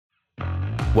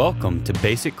Welcome to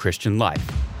Basic Christian Life.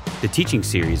 The teaching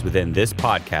series within this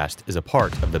podcast is a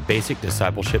part of the Basic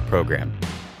Discipleship Program.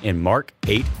 In Mark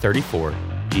 8:34,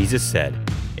 Jesus said,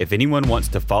 "If anyone wants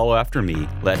to follow after me,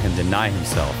 let him deny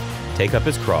himself, take up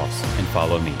his cross, and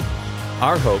follow me."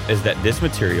 Our hope is that this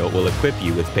material will equip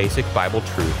you with basic Bible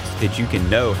truths that you can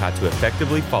know how to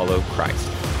effectively follow Christ.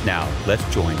 Now, let's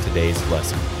join today's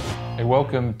lesson. Hey,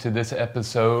 welcome to this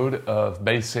episode of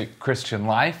Basic Christian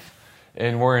Life.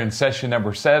 And we're in session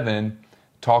number 7,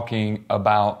 talking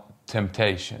about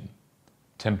temptation.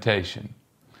 Temptation.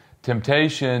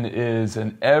 Temptation is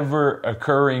an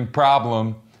ever-occurring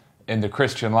problem in the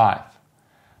Christian life.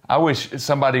 I wish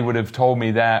somebody would have told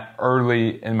me that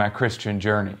early in my Christian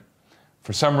journey.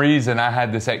 For some reason, I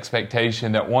had this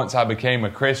expectation that once I became a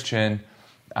Christian,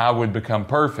 I would become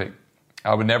perfect.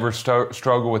 I would never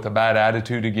struggle with a bad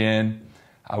attitude again.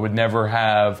 I would never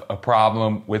have a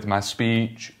problem with my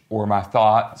speech or my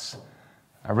thoughts.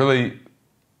 I really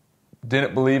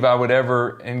didn't believe I would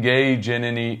ever engage in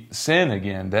any sin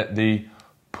again, that the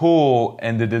pull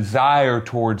and the desire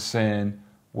towards sin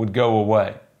would go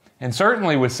away. And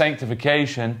certainly with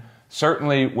sanctification,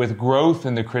 certainly with growth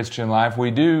in the Christian life,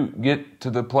 we do get to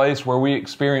the place where we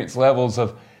experience levels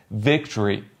of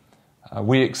victory.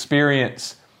 We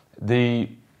experience the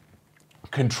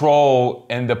control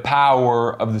and the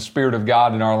power of the Spirit of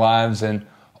God in our lives, and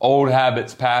old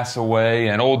habits pass away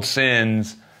and old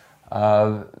sins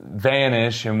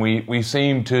vanish, and we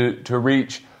seem to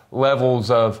reach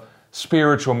levels of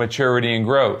spiritual maturity and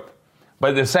growth.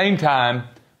 But at the same time,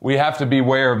 we have to be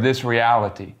aware of this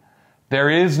reality. There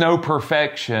is no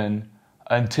perfection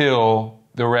until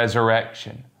the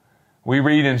resurrection. We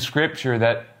read in Scripture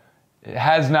that it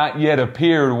has not yet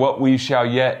appeared what we shall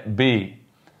yet be.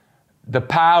 The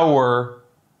power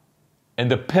and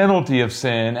the penalty of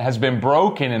sin has been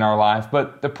broken in our life,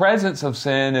 but the presence of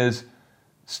sin is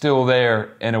still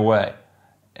there in a way.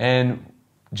 And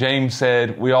James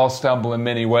said, we all stumble in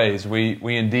many ways. We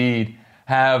indeed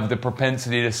have the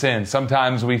propensity to sin.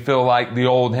 Sometimes we feel like the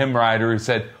old hymn writer who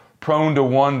said, prone to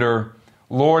wonder,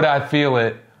 Lord, I feel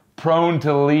it, prone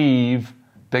to leave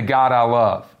the God I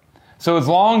love. So as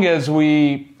long as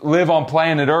we live on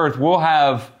planet Earth, we'll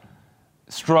have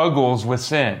struggles with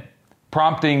sin,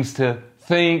 promptings to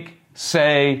think,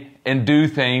 say, and do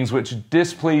things which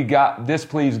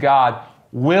displease God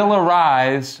will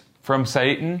arise from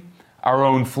Satan, our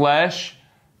own flesh,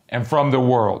 and from the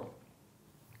world.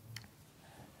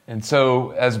 And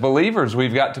so as believers,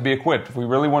 we've got to be equipped. If we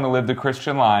really want to live the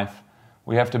Christian life,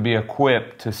 we have to be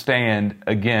equipped to stand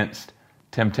against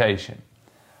temptation.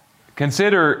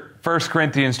 Consider 1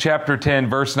 Corinthians chapter 10,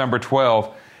 verse number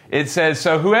 12. It says,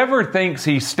 "So whoever thinks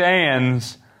he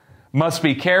stands must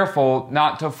be careful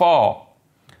not to fall.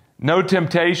 No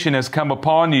temptation has come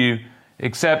upon you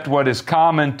except what is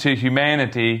common to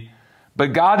humanity,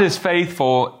 but God is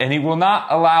faithful, and He will not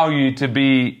allow you to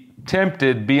be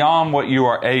tempted beyond what you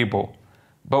are able.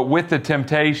 But with the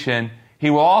temptation, He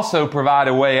will also provide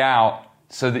a way out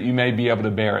so that you may be able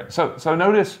to bear it." So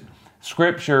notice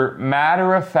Scripture,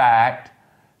 matter of fact,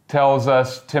 tells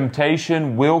us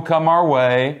temptation will come our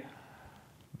way,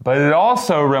 but it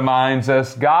also reminds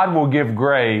us God will give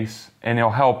grace and He'll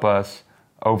help us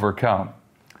overcome.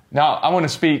 Now, I want to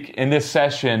speak in this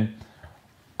session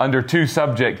under 2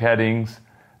 subject headings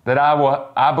that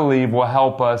I believe will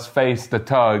help us face the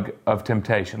tug of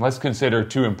temptation. Let's consider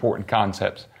 2 important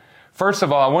concepts. First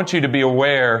of all, I want you to be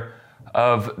aware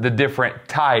of the different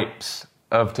types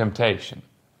of temptation.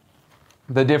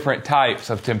 The different types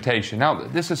of temptation. Now,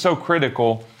 this is so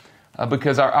critical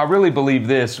because I really believe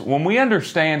this. When we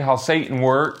understand how Satan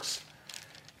works,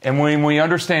 and when we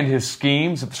understand his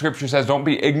schemes, the Scripture says, don't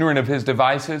be ignorant of his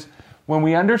devices. When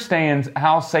we understand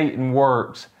how Satan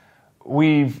works,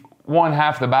 we've won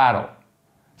half the battle.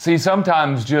 See,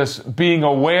 sometimes just being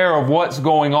aware of what's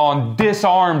going on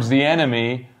disarms the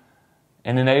enemy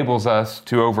and enables us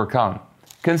to overcome.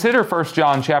 Consider 1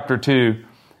 John chapter 2,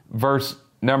 verse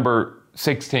number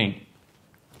 16.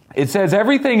 It says,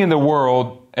 everything in the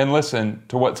world, and listen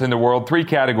to what's in the world, 3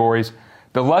 categories: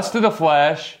 the lust of the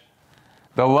flesh,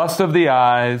 the lust of the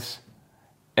eyes,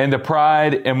 and the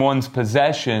pride in one's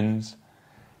possessions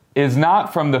is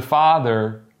not from the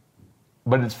Father,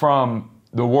 but it's from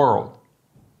the world.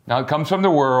 Now it comes from the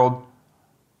world.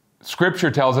 Scripture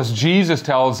tells us, Jesus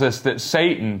tells us that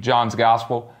Satan, John's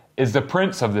gospel, is the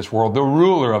prince of this world, the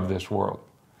ruler of this world.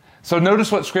 So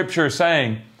notice what Scripture is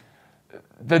saying.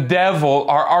 The devil,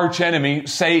 our archenemy,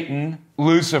 Satan,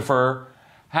 Lucifer,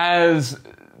 has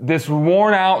this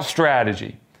worn out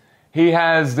strategy. He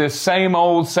has this same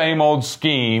old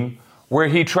scheme where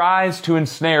he tries to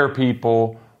ensnare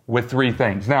people with 3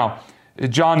 things. Now,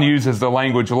 John uses the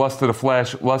language lust of the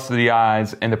flesh, lust of the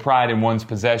eyes, and the pride in one's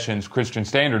possessions, Christian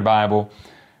Standard Bible.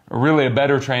 Really a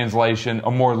better translation,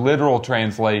 a more literal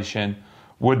translation,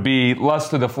 would be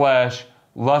lust of the flesh,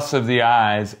 lust of the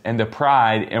eyes, and the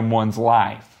pride in one's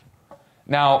life.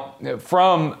 Now,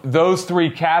 from those three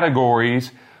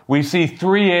categories, we see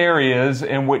three areas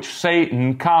in which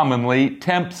Satan commonly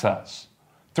tempts us.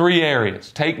 Three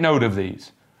areas. Take note of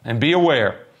these and be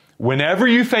aware. Whenever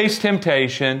you face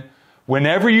temptation,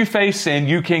 whenever you face sin,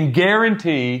 you can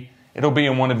guarantee it'll be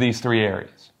in one of these three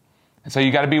areas. And so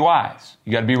you got to be wise.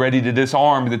 You got to be ready to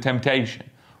disarm the temptation.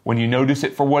 When you notice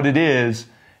it for what it is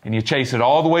and you chase it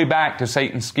all the way back to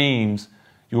Satan's schemes,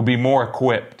 you'll be more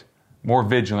equipped, more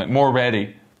vigilant, more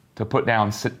ready to put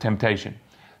down temptation.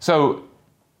 So,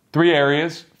 three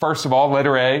areas. First of all,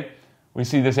 letter A, we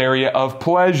see this area of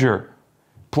pleasure.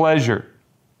 Pleasure.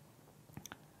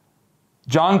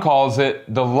 John calls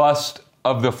it the lust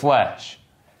of the flesh.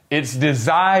 It's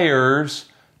desires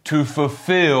to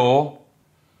fulfill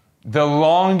the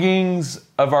longings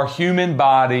of our human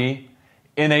body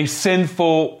in a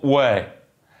sinful way.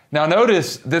 Now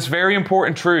notice this very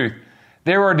important truth.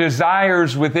 There are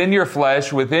desires within your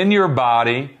flesh, within your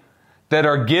body, that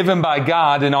are given by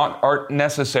God and aren't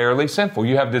necessarily sinful.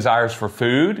 You have desires for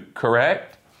food,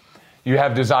 correct? You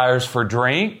have desires for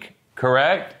drink,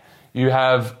 correct? You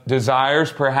have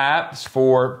desires perhaps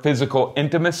for physical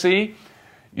intimacy.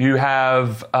 You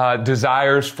have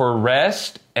desires for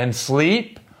rest and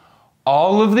sleep.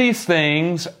 All of these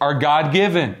things are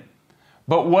God-given.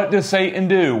 But what does Satan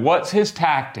do? What's his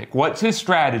tactic? What's his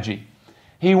strategy?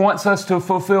 He wants us to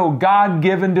fulfill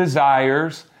God-given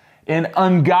desires in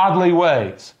ungodly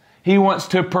ways. He wants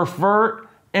to pervert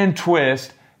and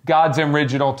twist God's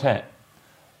original intent.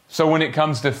 So when it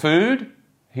comes to food,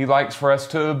 he likes for us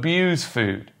to abuse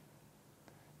food,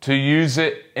 to use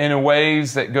it in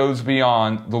ways that goes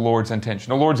beyond the Lord's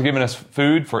intention. The Lord's given us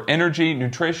food for energy,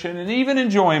 nutrition, and even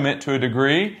enjoyment to a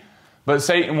degree, but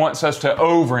Satan wants us to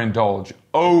overindulge,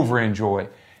 overenjoy,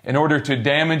 in order to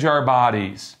damage our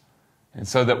bodies, and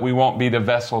so that we won't be the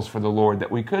vessels for the Lord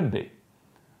that we could be.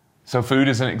 So food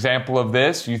is an example of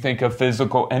this. You think of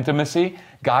physical intimacy.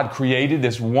 God created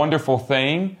this wonderful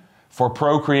thing for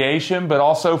procreation, but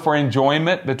also for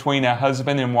enjoyment between a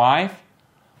husband and wife.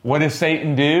 What does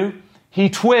Satan do? He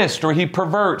twists or he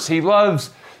perverts. He loves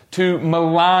to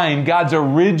malign God's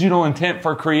original intent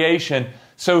for creation.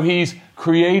 So he's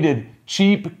created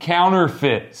cheap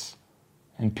counterfeits.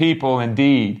 And people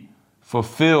indeed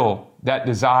fulfill that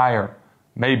desire,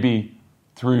 maybe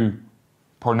through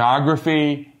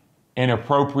pornography,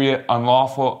 inappropriate,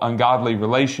 unlawful, ungodly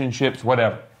relationships,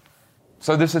 whatever.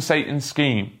 So this is Satan's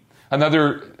scheme.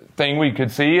 Another thing we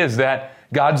could see is that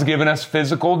God's given us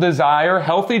physical desire,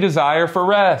 healthy desire for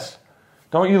rest.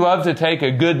 Don't you love to take a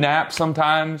good nap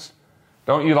sometimes?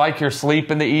 Don't you like your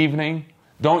sleep in the evening?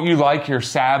 Don't you like your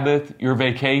Sabbath, your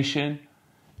vacation?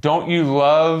 Don't you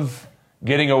love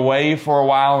getting away for a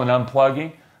while and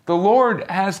unplugging? The Lord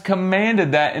has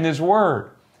commanded that in His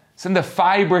Word. It's in the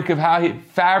fabric of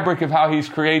how He's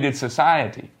created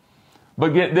society. But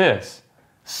get this,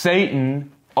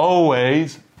 Satan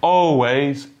always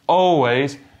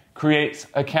creates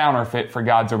a counterfeit for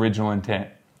God's original intent.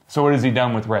 So what has he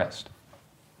done with rest?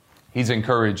 He's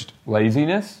encouraged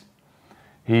laziness.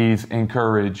 He's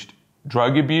encouraged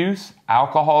drug abuse,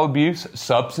 alcohol abuse,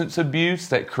 substance abuse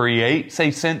that creates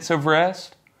a sense of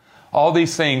rest. All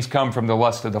these things come from the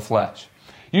lust of the flesh.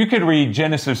 You could read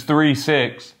Genesis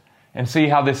 3:6 and see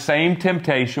how this same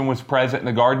temptation was present in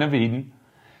the Garden of Eden.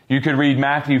 You could read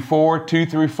Matthew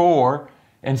 4:2-4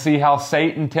 and see how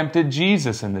Satan tempted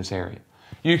Jesus in this area.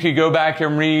 You could go back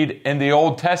and read in the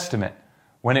Old Testament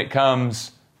when it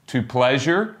comes to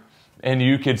pleasure, and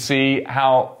you could see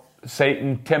how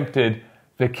Satan tempted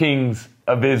the kings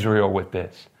of Israel with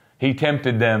this. He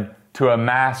tempted them to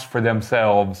amass for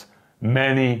themselves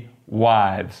many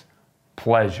wives,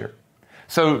 pleasure.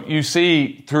 So you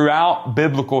see throughout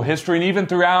biblical history and even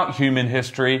throughout human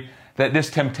history that this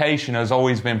temptation has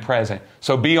always been present.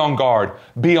 So be on guard,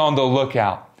 be on the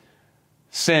lookout.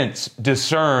 Sense,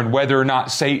 discern whether or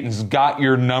not Satan's got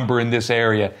your number in this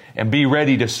area, and be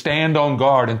ready to stand on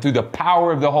guard and through the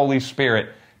power of the Holy Spirit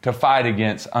to fight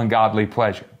against ungodly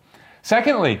pleasure.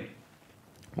 Secondly,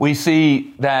 we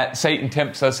see that Satan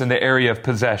tempts us in the area of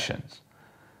possessions.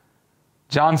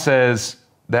 John says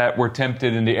that we're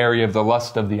tempted in the area of the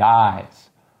lust of the eyes.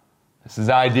 This is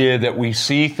the idea that we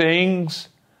see things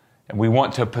and we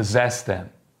want to possess them.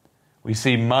 We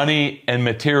see money and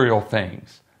material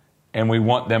things and we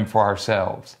want them for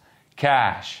ourselves.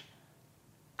 Cash,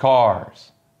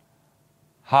 cars,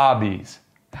 hobbies,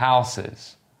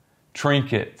 houses,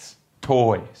 trinkets,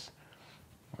 toys.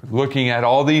 We're looking at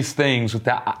all these things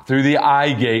through the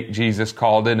eye gate, Jesus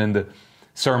called it in the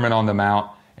Sermon on the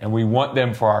Mount, and we want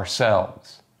them for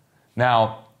ourselves.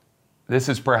 Now, this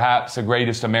is perhaps the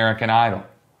greatest American idol,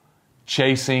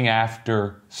 chasing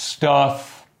after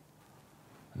stuff.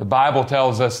 The Bible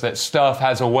tells us that stuff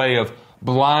has a way of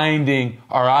blinding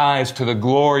our eyes to the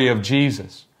glory of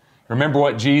Jesus. Remember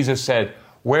what Jesus said,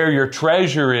 where your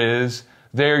treasure is,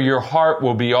 there your heart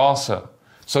will be also.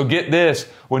 So get this,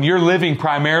 when you're living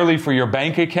primarily for your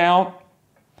bank account,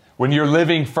 when you're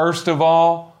living first of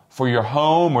all for your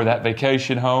home or that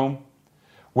vacation home,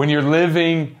 when you're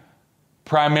living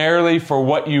primarily for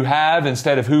what you have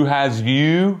instead of who has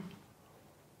you,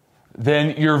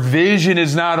 then your vision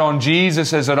is not on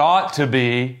Jesus as it ought to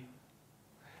be,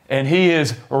 and He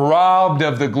is robbed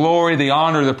of the glory, the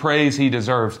honor, the praise He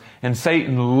deserves. And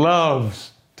Satan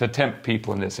loves to tempt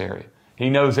people in this area. He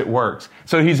knows it works.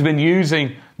 So he's been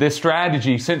using this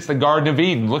strategy since the Garden of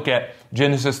Eden. Look at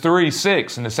Genesis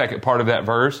 3:6 in the second part of that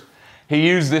verse. He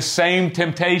used this same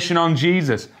temptation on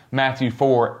Jesus, Matthew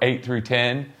 4:8 through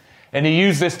 10. And He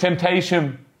used this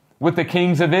temptation with the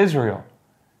kings of Israel.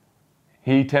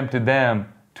 He tempted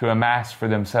them to amass for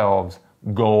themselves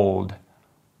gold.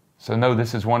 So know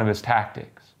this is one of His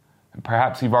tactics. And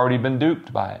perhaps you've already been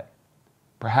duped by it.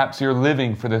 Perhaps you're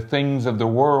living for the things of the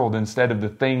world instead of the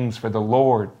things for the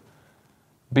Lord.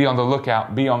 Be on the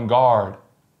lookout. Be on guard.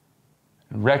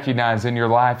 Recognize in your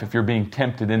life if you're being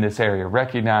tempted in this area.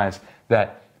 Recognize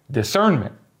that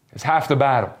discernment is half the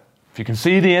battle. If you can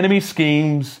see the enemy's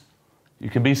schemes, you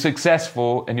can be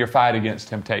successful in your fight against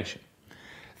temptation.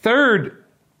 Third,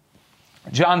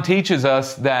 John teaches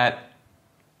us that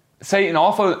Satan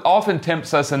often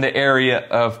tempts us in the area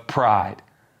of pride.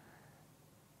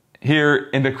 Here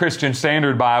in the Christian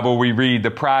Standard Bible, we read the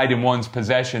pride in one's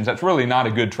possessions. That's really not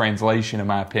a good translation, in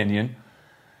my opinion.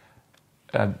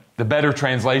 The better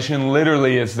translation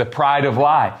literally is the pride of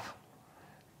life.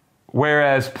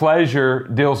 Whereas pleasure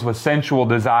deals with sensual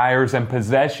desires and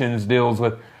possessions deals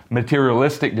with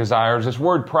materialistic desires, this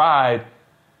word pride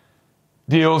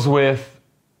deals with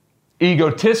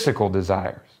egotistical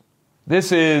desires.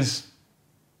 This is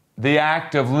the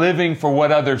act of living for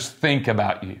what others think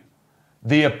about you,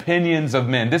 the opinions of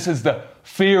men. This is the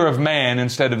fear of man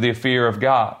instead of the fear of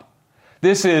God.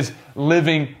 This is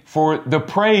living for the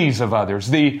praise of others,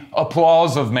 the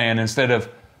applause of man instead of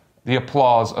the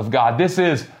applause of God. This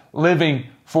is living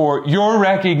for your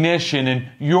recognition and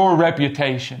your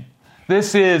reputation.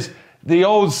 This is the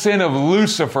old sin of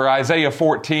Lucifer, Isaiah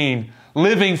 14,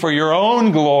 living for your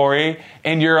own glory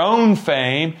and your own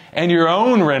fame and your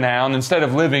own renown instead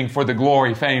of living for the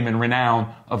glory, fame, and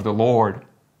renown of the Lord.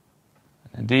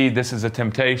 Indeed, this is a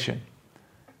temptation.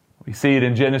 We see it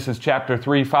in Genesis chapter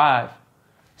 3:5.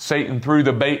 Satan threw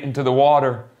the bait into the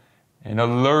water and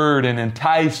allured and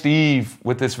enticed Eve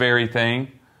with this very thing.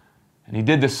 And he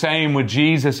did the same with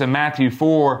Jesus in Matthew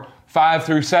 4:5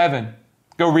 through 7.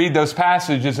 Go read those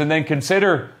passages and then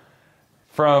consider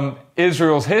from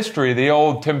Israel's history the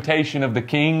old temptation of the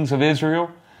kings of Israel.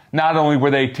 Not only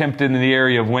were they tempted in the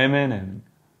area of women and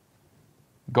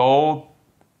gold,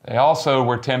 they also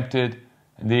were tempted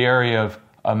in the area of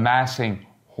amassing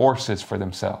horses for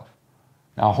themselves.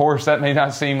 Now, a horse, that may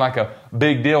not seem like a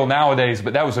big deal nowadays,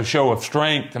 but that was a show of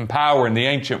strength and power in the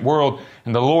ancient world.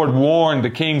 And the Lord warned the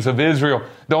kings of Israel,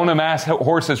 don't amass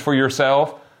horses for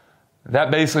yourself.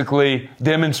 That basically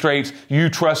demonstrates you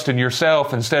trust in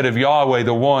yourself instead of Yahweh,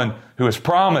 the one who has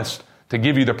promised to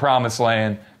give you the promised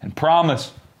land and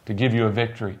promised to give you a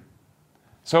victory.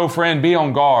 So, friend, be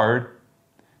on guard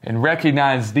and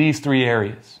recognize these three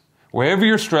areas. Wherever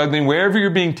you're struggling, wherever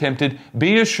you're being tempted,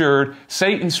 be assured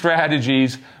Satan's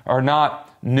strategies are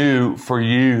not new for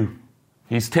you.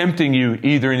 He's tempting you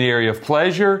either in the area of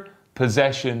pleasure,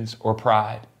 possessions, or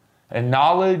pride. And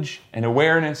knowledge and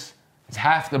awareness is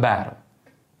half the battle.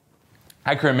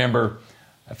 I can remember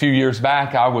a few years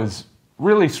back, I was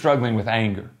really struggling with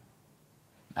anger.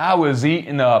 I was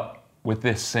eaten up with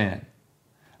this sin.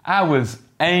 I was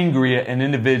angry at an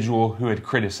individual who had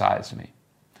criticized me.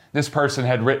 This person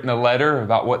had written a letter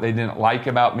about what they didn't like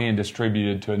about me and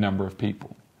distributed to a number of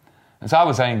people. And so I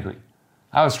was angry.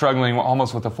 I was struggling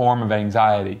almost with a form of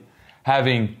anxiety,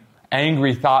 having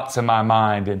angry thoughts in my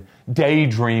mind and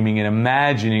daydreaming and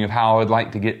imagining of how I would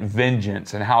like to get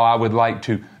vengeance and how I would like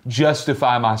to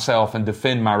justify myself and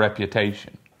defend my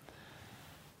reputation.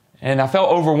 And I felt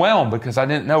overwhelmed because I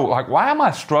didn't know, why am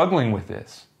I struggling with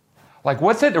this?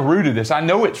 What's at the root of this? I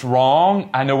know it's wrong.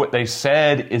 I know what they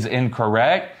said is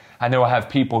incorrect. I know I have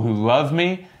people who love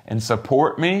me and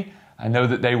support me. I know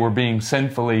that they were being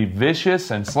sinfully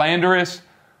vicious and slanderous.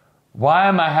 Why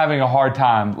am I having a hard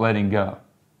time letting go?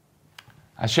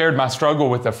 I shared my struggle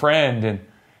with a friend, and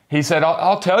he said,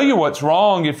 I'll tell you what's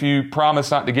wrong if you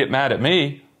promise not to get mad at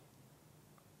me.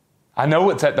 I know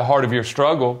what's at the heart of your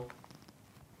struggle.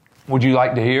 Would you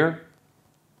like to hear?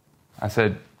 I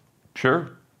said,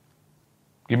 sure.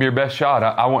 Give me your best shot.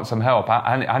 I want some help.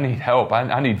 I need help.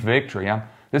 I need victory.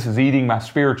 This is eating my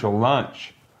spiritual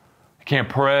lunch. I can't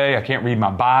pray. I can't read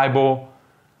my Bible.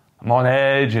 I'm on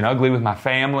edge and ugly with my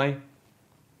family.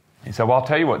 He said, well, I'll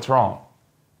tell you what's wrong.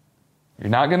 You're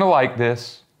not going to like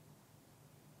this,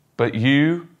 but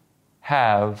you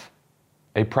have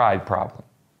a pride problem.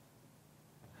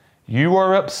 You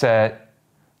are upset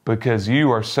because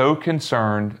you are so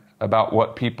concerned about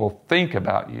what people think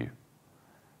about you,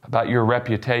 about your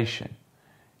reputation.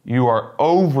 You are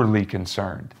overly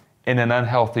concerned in an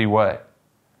unhealthy way.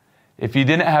 If you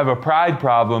didn't have a pride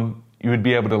problem, you would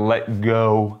be able to let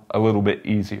go a little bit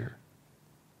easier.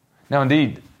 Now,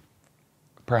 indeed,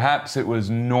 perhaps it was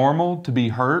normal to be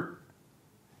hurt.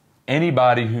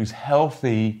 Anybody who's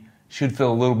healthy should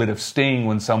feel a little bit of sting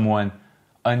when someone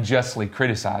unjustly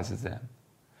criticizes them.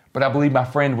 But I believe my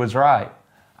friend was right.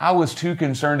 I was too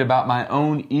concerned about my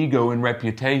own ego and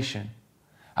reputation.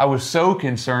 I was so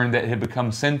concerned that it had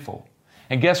become sinful.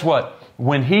 And guess what?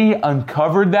 When he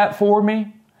uncovered that for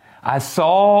me, I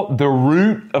saw the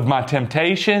root of my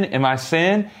temptation and my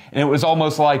sin, and it was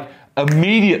almost like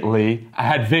immediately I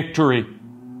had victory.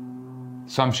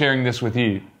 So I'm sharing this with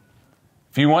you.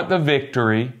 If you want the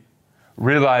victory,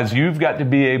 realize you've got to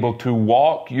be able to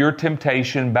walk your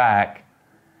temptation back,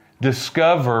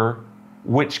 discover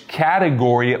which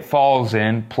category it falls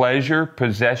in, pleasure,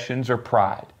 possessions, or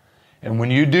pride. And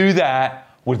when you do that,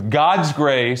 with God's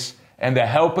grace and the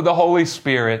help of the Holy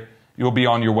Spirit, you'll be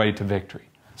on your way to victory.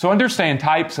 So understand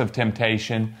types of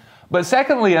temptation, but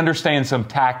secondly, understand some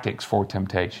tactics for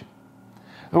temptation.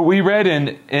 We read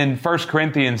in 1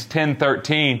 Corinthians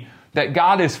 10:13 that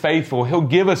God is faithful. He'll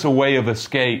give us a way of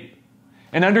escape.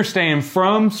 And understand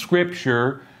from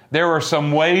Scripture, there are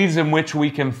some ways in which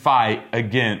we can fight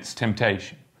against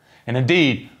temptation. And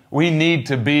indeed, we need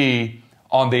to be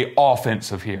on the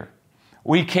offensive here.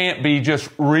 We can't be just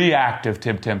reactive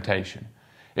to temptation.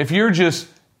 If you're just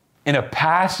in a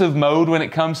passive mode when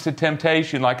it comes to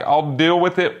temptation, like I'll deal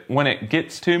with it when it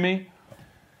gets to me,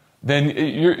 then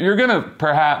you're going to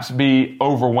perhaps be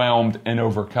overwhelmed and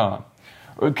overcome.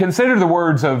 Consider the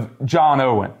words of John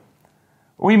Owen.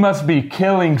 We must be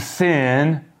killing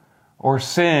sin, or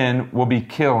sin will be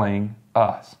killing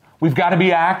us. We've got to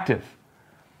be active.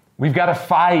 We've got to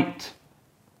fight.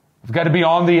 We've got to be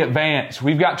on the advance.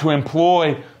 We've got to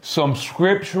employ some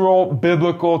scriptural,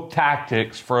 biblical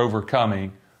tactics for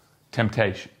overcoming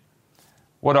temptation.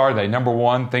 What are they? Number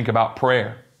one, think about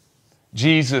prayer.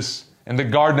 Jesus in the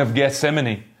Garden of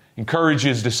Gethsemane encouraged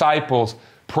His disciples,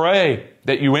 pray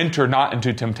that you enter not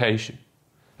into temptation.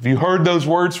 Have you heard those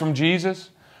words from Jesus?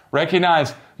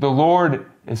 Recognize the Lord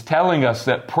is telling us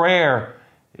that prayer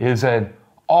is an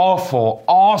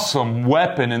awesome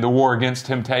weapon in the war against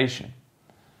temptation.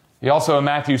 He also in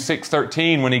Matthew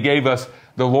 6:13, when He gave us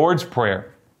the Lord's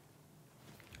Prayer,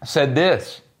 said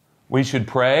this, we should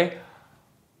pray,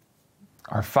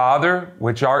 Our Father,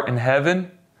 which art in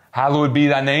heaven, hallowed be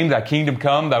thy name, thy kingdom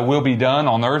come, thy will be done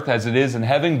on earth as it is in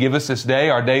heaven. Give us this day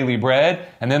our daily bread.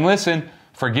 And then listen,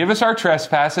 forgive us our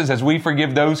trespasses as we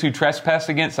forgive those who trespass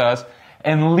against us.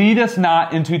 And lead us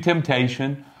not into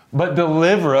temptation, but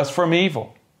deliver us from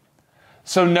evil.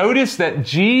 So notice that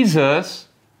Jesus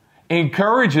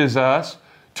encourages us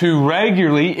to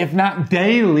regularly, if not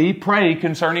daily, pray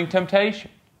concerning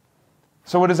temptation.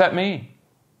 So what does that mean?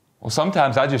 Well,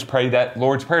 sometimes I just pray that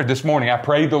Lord's Prayer. This morning I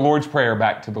prayed the Lord's Prayer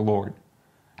back to the Lord,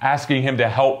 asking Him to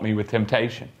help me with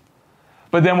temptation.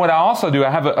 But then what I also do, I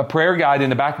have a prayer guide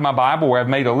in the back of my Bible where I've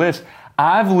made a list.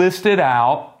 I've listed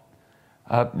out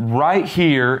right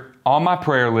here on my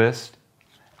prayer list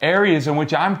areas in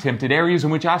which I'm tempted, areas in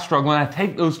which I struggle, and I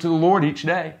take those to the Lord each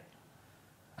day.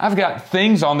 I've got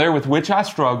things on there with which I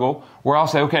struggle where I'll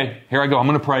say, okay, here I go. I'm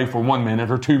going to pray for 1 minute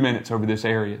or 2 minutes over this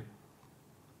area.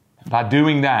 By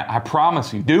doing that, I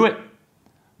promise you, do it.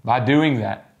 By doing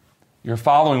that, you're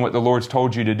following what the Lord's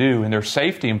told you to do, and there's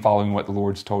safety in following what the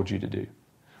Lord's told you to do.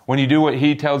 When you do what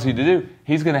He tells you to do,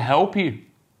 He's going to help you.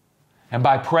 And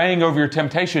by praying over your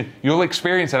temptation, you'll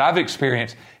experience it. I've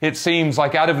experienced. It seems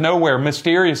like out of nowhere,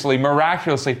 mysteriously,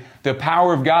 miraculously, the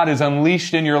power of God is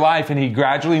unleashed in your life, and He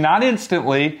gradually, not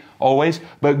instantly, always,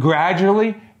 but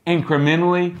gradually,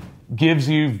 incrementally gives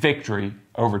you victory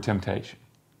over temptation.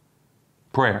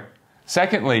 Prayer.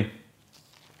 Secondly,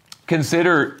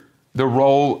 consider the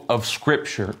role of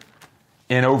Scripture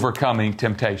in overcoming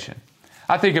temptation.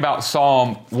 I think about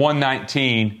Psalm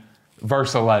 119,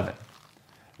 verse 11.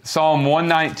 Psalm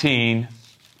 119,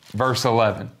 verse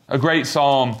 11. A great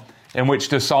psalm in which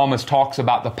the psalmist talks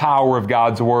about the power of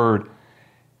God's word.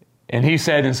 And he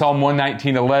said in Psalm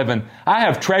 119:11, I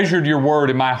have treasured your word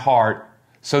in my heart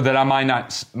so that I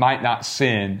might not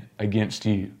sin against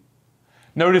you.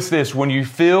 Notice this, when you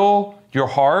fill your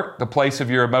heart, the place of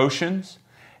your emotions,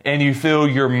 and you fill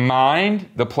your mind,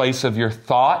 the place of your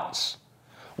thoughts,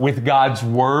 with God's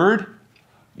word,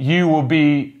 you will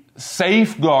be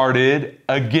safeguarded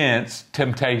against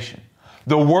temptation.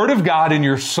 The word of God in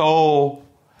your soul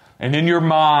and in your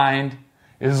mind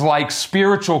is like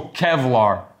spiritual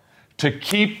Kevlar to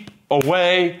keep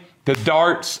away the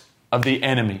darts of the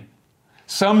enemy.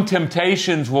 Some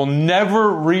temptations will never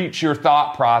reach your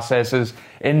thought processes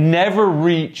and never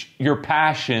reach your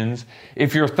passions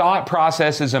if your thought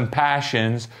processes and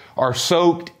passions are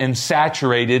soaked and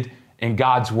saturated in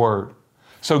God's word.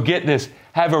 So get this,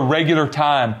 have a regular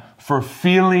time for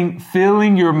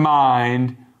filling your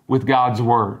mind with God's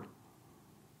word.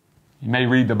 You may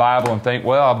read the Bible and think,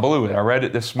 well, I blew it. I read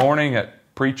it this morning.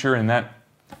 That preacher in that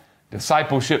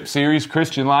discipleship series,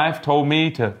 Christian Life, told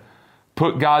me to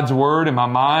put God's word in my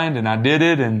mind, and I did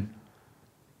it, and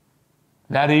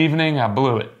that evening I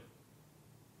blew it.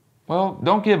 Well,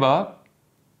 don't give up.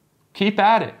 Keep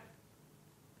at it.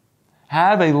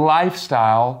 Have a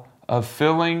lifestyle of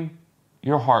filling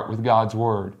your heart with God's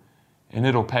word, and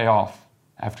it'll pay off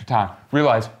after time.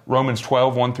 Realize Romans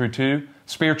 12, 1 through 2,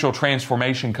 spiritual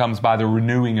transformation comes by the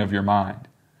renewing of your mind.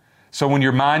 So when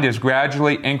your mind is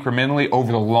gradually, incrementally,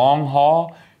 over the long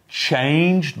haul,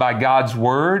 changed by God's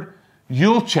word,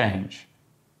 you'll change.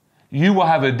 You will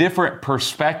have a different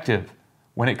perspective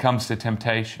when it comes to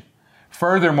temptation.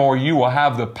 Furthermore, you will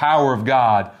have the power of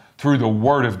God through the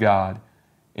word of God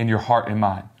in your heart and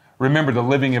mind. Remember,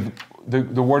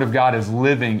 the word of God is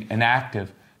living and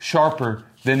active, sharper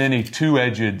than any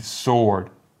two-edged sword,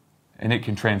 and it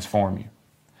can transform you.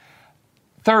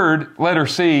 Third, letter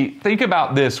C, think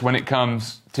about this when it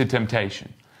comes to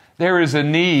temptation. There is a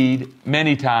need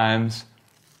many times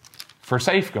for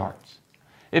safeguards.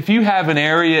 If you have an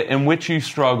area in which you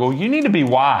struggle, you need to be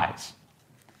wise.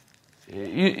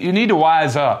 You need to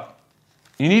wise up.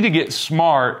 You need to get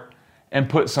smart and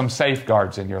put some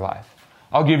safeguards in your life.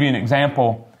 I'll give you an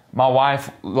example. My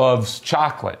wife loves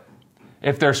chocolate.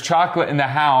 If there's chocolate in the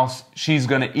house, she's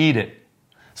going to eat it.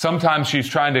 Sometimes she's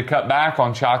trying to cut back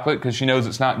on chocolate because she knows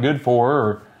it's not good for her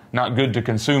or not good to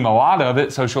consume a lot of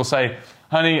it. So she'll say,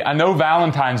 honey, I know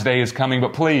Valentine's Day is coming,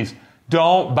 but please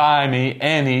don't buy me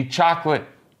any chocolate.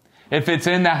 If it's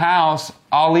in the house,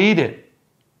 I'll eat it.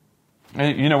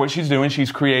 And you know what she's doing?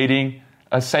 She's creating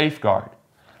a safeguard.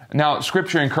 Now,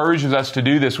 Scripture encourages us to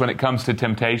do this when it comes to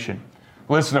temptation.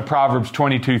 Listen to Proverbs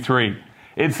 22:3.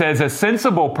 It says, a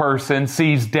sensible person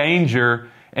sees danger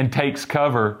and takes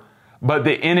cover, but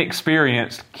the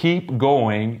inexperienced keep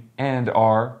going and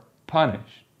are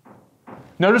punished.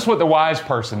 Notice what the wise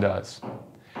person does.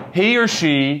 He or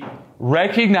she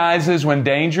recognizes when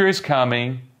danger is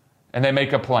coming and they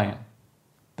make a plan.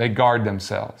 They guard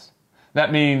themselves.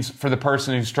 That means for the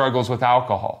person who struggles with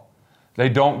alcohol, they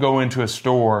don't go into a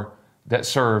store that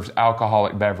serves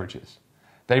alcoholic beverages.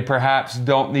 They perhaps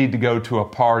don't need to go to a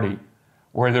party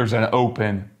where there's an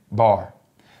open bar.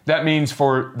 That means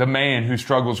for the man who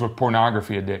struggles with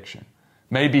pornography addiction,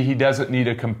 maybe he doesn't need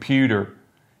a computer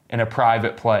in a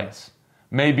private place.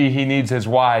 Maybe he needs his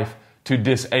wife to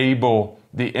disable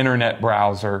the internet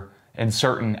browser and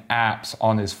certain apps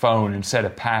on his phone and set a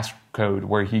passcode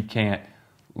where he can't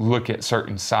look at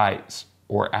certain sites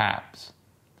or apps.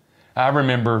 I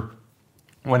remember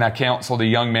when I counseled a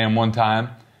young man one time,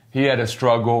 he had a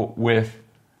struggle with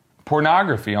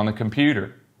pornography on the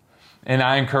computer. And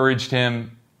I encouraged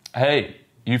him, hey,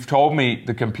 you've told me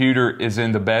the computer is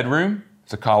in the bedroom.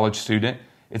 It's a college student.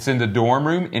 It's in the dorm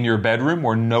room, in your bedroom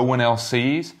where no one else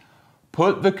sees.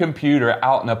 Put the computer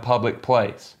out in a public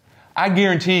place. I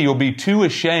guarantee you'll be too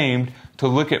ashamed to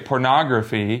look at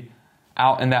pornography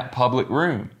out in that public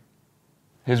room.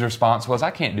 His response was,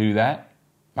 I can't do that.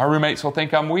 My roommates will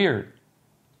think I'm weird.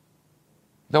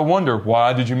 They'll wonder,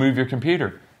 why did you move your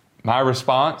computer? My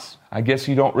response, I guess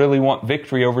you don't really want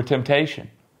victory over temptation.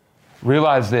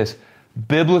 Realize this,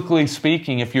 biblically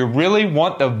speaking, if you really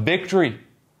want the victory,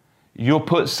 you'll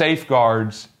put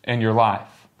safeguards in your life.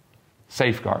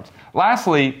 Safeguards.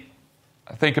 Lastly,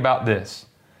 think about this.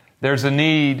 There's a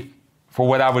need for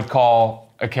what I would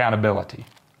call accountability.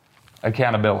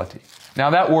 Accountability.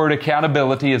 Now that word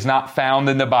accountability is not found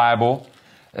in the Bible.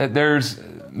 There's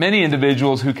many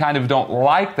individuals who kind of don't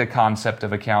like the concept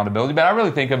of accountability, but I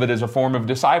really think of it as a form of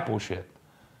discipleship.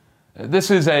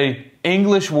 This is an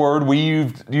English word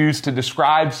we use to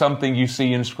describe something you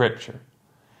see in Scripture.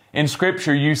 In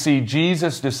Scripture, you see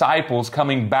Jesus' disciples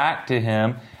coming back to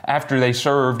Him after they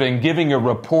served and giving a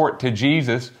report to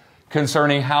Jesus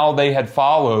concerning how they had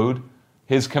followed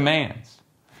His commands.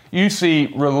 You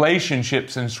see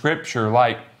relationships in Scripture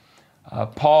like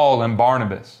Paul and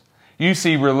Barnabas. You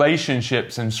see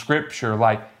relationships in Scripture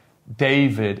like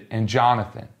David and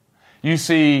Jonathan. You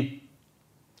see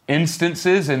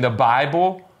instances in the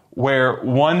Bible where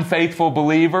one faithful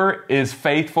believer is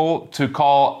faithful to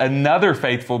call another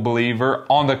faithful believer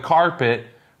on the carpet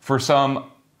for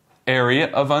some area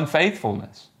of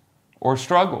unfaithfulness or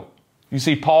struggle. You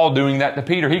see Paul doing that to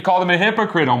Peter. He called him a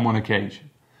hypocrite on one occasion.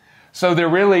 So there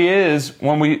really is,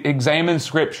 when we examine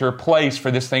Scripture, a place for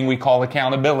this thing we call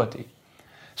accountability.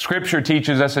 Scripture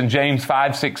teaches us in James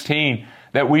 5:16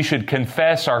 that we should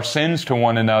confess our sins to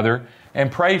one another and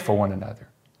pray for one another.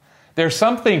 There's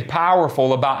something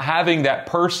powerful about having that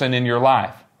person in your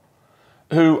life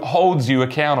who holds you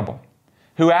accountable,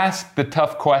 who asks the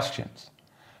tough questions,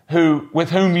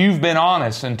 with whom you've been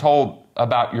honest and told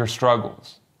about your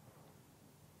struggles.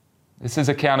 This is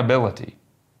accountability,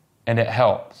 and it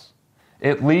helps.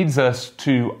 It leads us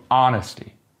to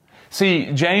honesty.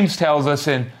 See, James tells us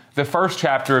in the first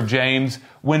chapter of James,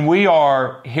 when we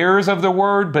are hearers of the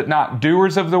word but not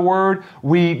doers of the word,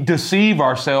 we deceive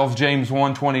ourselves, James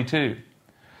 1:22.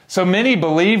 So many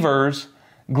believers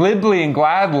glibly and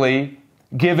gladly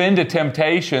give in to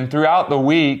temptation throughout the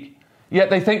week, yet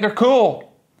they think they're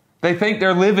cool. They think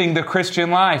they're living the Christian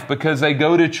life because they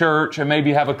go to church and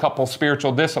maybe have a couple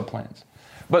spiritual disciplines.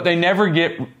 But they never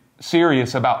get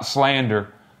serious about slander,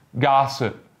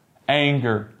 gossip,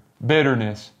 anger,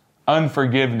 bitterness,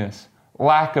 unforgiveness,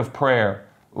 lack of prayer,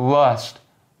 lust,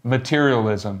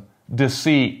 materialism,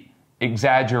 deceit,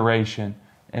 exaggeration,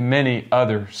 and many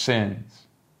other sins.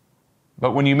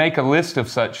 But when you make a list of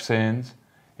such sins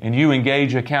and you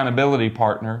engage an accountability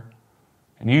partner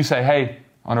and you say, hey,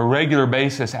 on a regular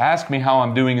basis, ask me how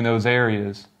I'm doing in those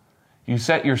areas, you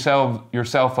set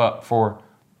yourself up for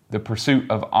the pursuit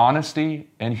of honesty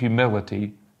and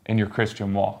humility in your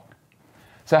Christian walk.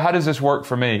 So how does this work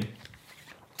for me?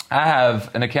 I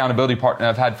have an accountability partner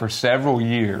I've had for several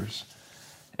years,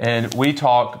 and we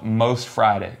talk most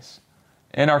Fridays.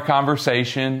 And our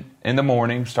conversation in the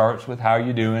morning starts with, how are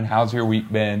you doing? How's your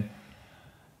week been?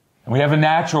 And we have a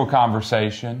natural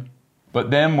conversation, but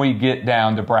then we get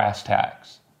down to brass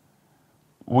tacks.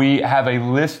 We have a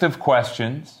list of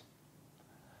questions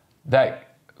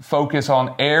that focus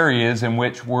on areas in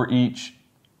which we're each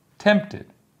tempted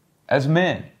as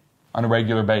men on a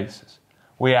regular basis.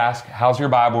 We ask, how's your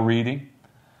Bible reading?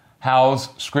 How's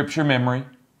Scripture memory?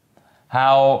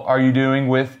 How are you doing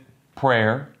with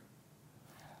prayer?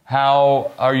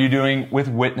 How are you doing with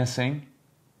witnessing?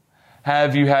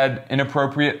 Have you had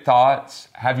inappropriate thoughts?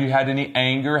 Have you had any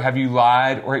anger? Have you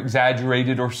lied or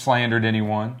exaggerated or slandered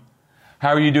anyone? How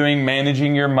are you doing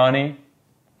managing your money?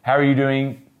 How are you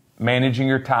doing managing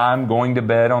your time, going to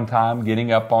bed on time,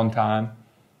 getting up on time?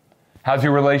 How's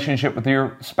your relationship with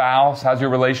your spouse? How's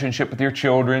your relationship with your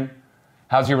children?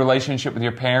 How's your relationship with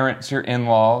your parents, your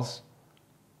in-laws?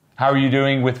 How are you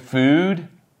doing with food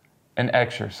and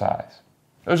exercise?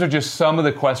 Those are just some of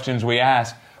the questions we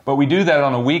ask, but we do that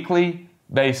on a weekly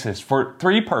basis for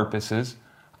three purposes.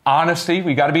 Honesty,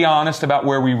 we got to be honest about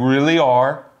where we really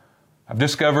are. I've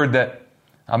discovered that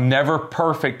I'm never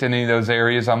perfect in any of those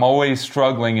areas. I'm always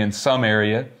struggling in some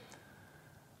area.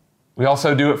 We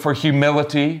also do it for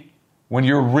humility. When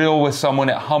you're real with someone,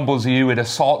 it humbles you. It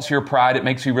assaults your pride. It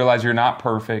makes you realize you're not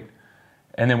perfect.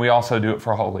 And then we also do it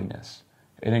for holiness.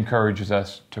 It encourages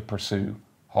us to pursue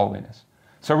holiness.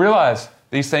 So realize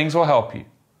these things will help you.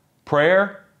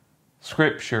 Prayer,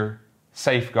 Scripture,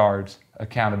 safeguards,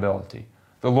 accountability.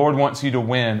 The Lord wants you to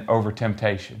win over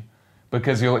temptation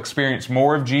because you'll experience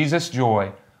more of Jesus'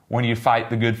 joy when you fight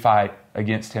the good fight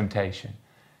against temptation.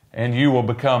 And you will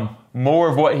become more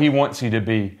of what He wants you to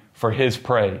be for His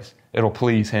praise. It'll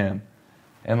please Him.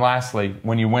 And lastly,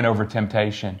 when you win over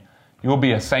temptation, you will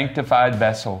be a sanctified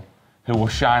vessel who will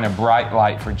shine a bright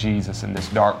light for Jesus in this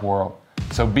dark world.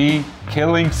 So be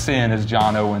killing sin, as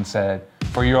John Owen said,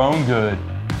 for your own good,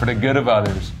 for the good of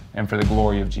others, and for the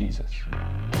glory of Jesus.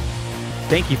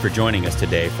 Thank you for joining us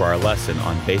today for our lesson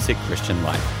on basic Christian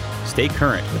life. Stay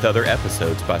current with other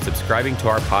episodes by subscribing to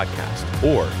our podcast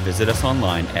or visit us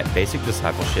online at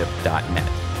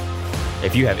basicdiscipleship.net.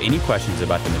 If you have any questions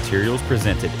about the materials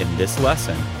presented in this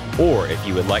lesson, or if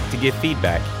you would like to give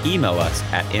feedback, email us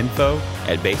at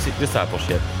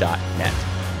info@basicdiscipleship.net.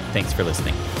 Thanks for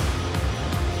listening.